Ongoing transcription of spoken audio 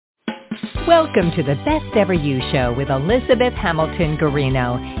Welcome to the Best Ever You Show with Elizabeth Hamilton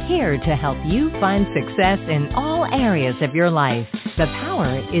Guarino, here to help you find success in all areas of your life. The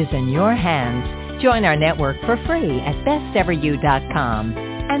power is in your hands. Join our network for free at besteveryou.com.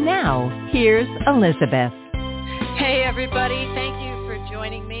 And now, here's Elizabeth. Hey, everybody. Thank you for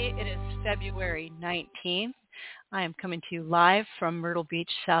joining me. It is February 19th. I am coming to you live from Myrtle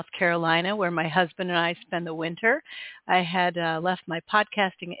Beach, South Carolina, where my husband and I spend the winter. I had left my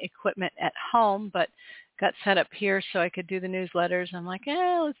podcasting equipment at home, but got set up here so I could do the newsletters. I'm like,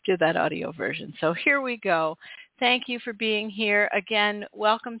 let's do that audio version. So here we go. Thank you for being here. Again,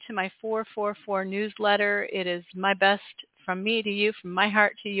 welcome to my 444 newsletter. It is my best from me to you, from my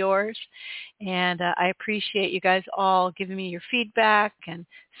heart to yours. And I appreciate you guys all giving me your feedback and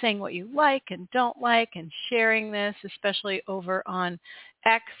saying what you like and don't like and sharing this, especially over on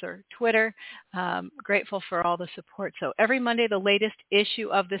X or Twitter. Grateful for all the support. So every Monday, the latest issue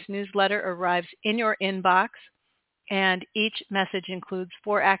of this newsletter arrives in your inbox, and each message includes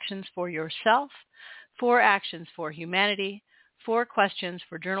 4 actions for yourself, 4 actions for humanity, 4 questions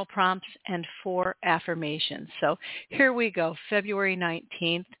for journal prompts, and 4 affirmations. So here we go, February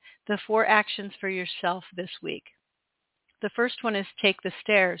 19th, the 4 actions for yourself this week. The first one is take the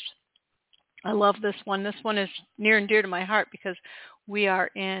stairs. I love this one. This one is near and dear to my heart because we are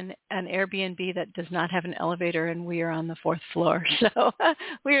in an Airbnb that does not have an elevator, and we are on the 4th floor. So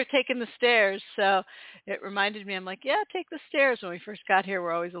we are taking the stairs. So it reminded me, I'm like, yeah, take the stairs. When we first got here,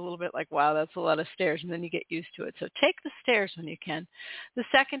 we're always a little bit like, wow, that's a lot of stairs. And then you get used to it. So take the stairs when you can. The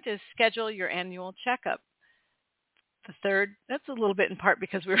second is schedule your annual checkup. The third, that's a little bit in part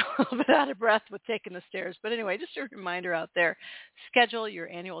because we were a little bit out of breath with taking the stairs. But anyway, just a reminder out there, schedule your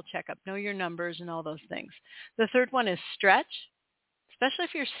annual checkup. Know your numbers and all those things. The third one is stretch, especially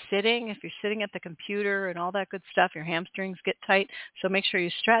if you're sitting at the computer and all that good stuff. Your hamstrings get tight, so make sure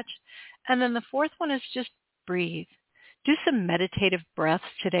you stretch. And then the fourth one is just breathe. Do some meditative breaths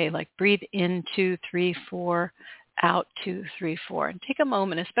today, like breathe in 2, 3, 4, out 2, 3, 4, and take a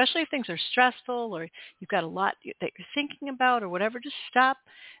moment, especially if things are stressful or you've got a lot that you're thinking about or whatever. Just stop,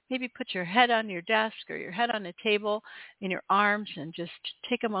 maybe put your head on your desk or your head on a table in your arms and just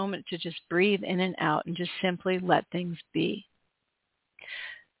take a moment to just breathe in and out and just simply let things be.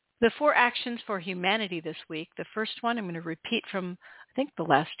 The 4 actions for humanity this week. The first one I'm going to repeat from, I think, the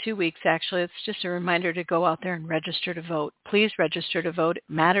last 2 weeks, actually. It's just a reminder to go out there and register to vote. Please register to vote. It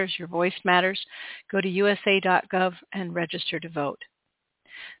matters. Your voice matters. Go to usa.gov and register to vote.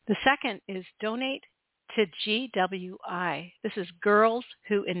 The second is donate to GWI. This is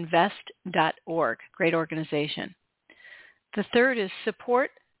girlswhoinvest.org. Great organization. The third is support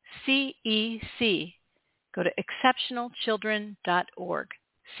CEC. Go to exceptionalchildren.org.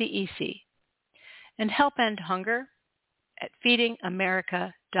 CEC, and help end hunger at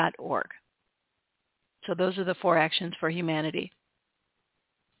feedingamerica.org. So those are the 4 actions for humanity.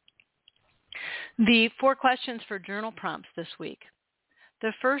 The 4 questions for journal prompts this week.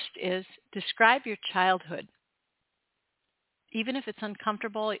 The first is describe your childhood. Even if it's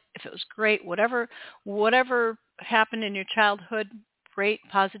uncomfortable, if it was great, whatever happened in your childhood, great,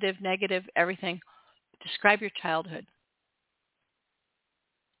 positive, negative, everything, describe your childhood.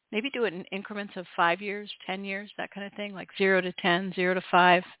 Maybe do it in increments of 5 years, 10 years, that kind of thing, like 0 to 10, 0 to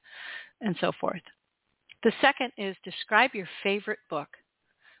 5, and so forth. The second is describe your favorite book.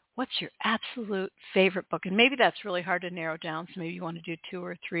 What's your absolute favorite book? And maybe that's really hard to narrow down, so maybe you want to do 2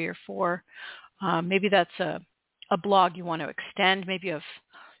 or 3 or 4. Maybe that's a blog you want to extend. Maybe you have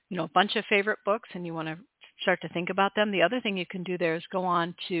a bunch of favorite books and you want to start to think about them. The other thing you can do there is go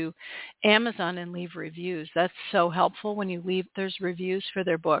on to Amazon and leave reviews. That's so helpful when you leave. There's reviews for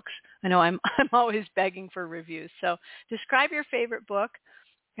their books. I know I'm always begging for reviews. So describe your favorite book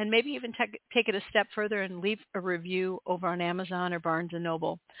and maybe even take it a step further and leave a review over on Amazon or Barnes &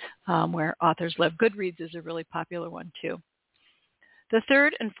 Noble where authors live. Goodreads is a really popular one too. The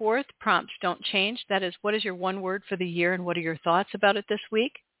third and fourth prompts don't change. That is, what is your one word for the year and what are your thoughts about it this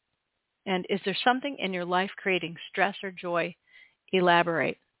week? And is there something in your life creating stress or joy?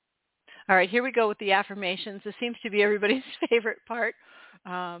 Elaborate. All right, here we go with the affirmations. This seems to be everybody's favorite part.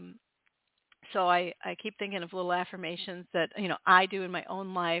 So I keep thinking of little affirmations that, I do in my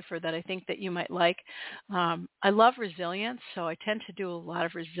own life or that I think that you might like. I love resilience, so I tend to do a lot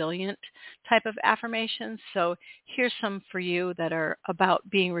of resilient type of affirmations. So here's some for you that are about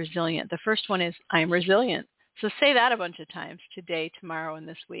being resilient. The first one is, I am resilient. So say that a bunch of times today, tomorrow, and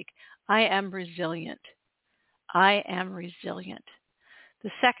this week. I am resilient. I am resilient.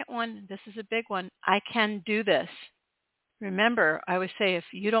 The second one, this is a big one. I can do this. Remember, I always say if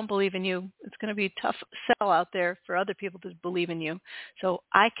you don't believe in you, it's going to be a tough sell out there for other people to believe in you. So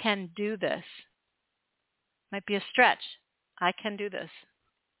I can do this. Might be a stretch. I can do this.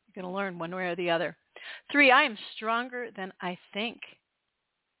 You're going to learn one way or the other. 3, I am stronger than I think.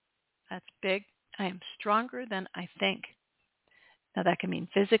 That's big. I am stronger than I think. Now that can mean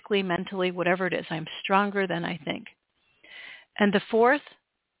physically, mentally, whatever it is. I'm stronger than I think. And the 4th,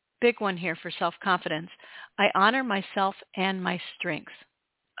 big one here for self-confidence. I honor myself and my strengths.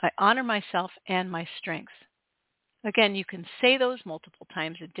 I honor myself and my strengths. Again, you can say those multiple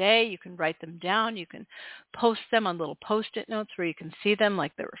times a day. You can write them down. You can post them on little Post-it notes where you can see them,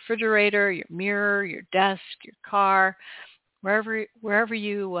 like the refrigerator, your mirror, your desk, your car, wherever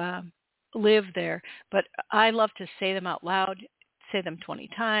you live there. But I love to say them out loud, say them 20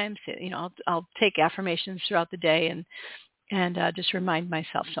 times. I'll take affirmations throughout the day and just remind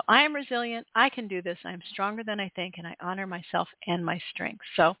myself. So I am resilient. I can do this. I'm stronger than I think, and I honor myself and my strengths.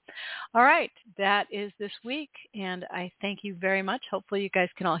 So, all right, that is this week, and I thank you very much. Hopefully you guys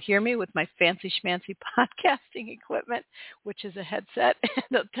can all hear me with my fancy schmancy podcasting equipment, which is a headset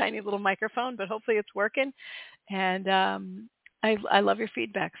and a tiny little microphone, but hopefully it's working. And I love your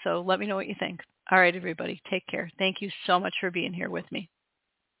feedback, so let me know what you think. All right, everybody, take care. Thank you so much for being here with me.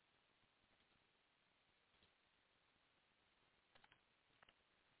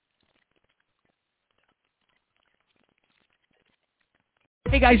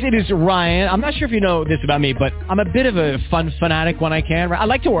 Hey guys, it is Ryan. I'm not sure if you know this about me, but I'm a bit of a fun fanatic when I can. I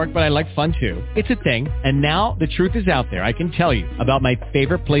like to work, but I like fun too. It's a thing. And now the truth is out there. I can tell you about my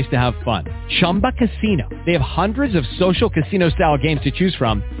favorite place to have fun. Chumba Casino. They have hundreds of social casino style games to choose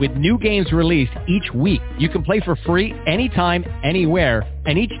from with new games released each week. You can play for free anytime, anywhere.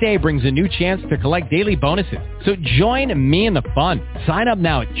 And each day brings a new chance to collect daily bonuses. So join me in the fun. Sign up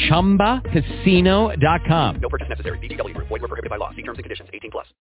now at ChumbaCasino.com. No purchase necessary. VGW Group. Void where prohibited by law. See terms and conditions. 18+.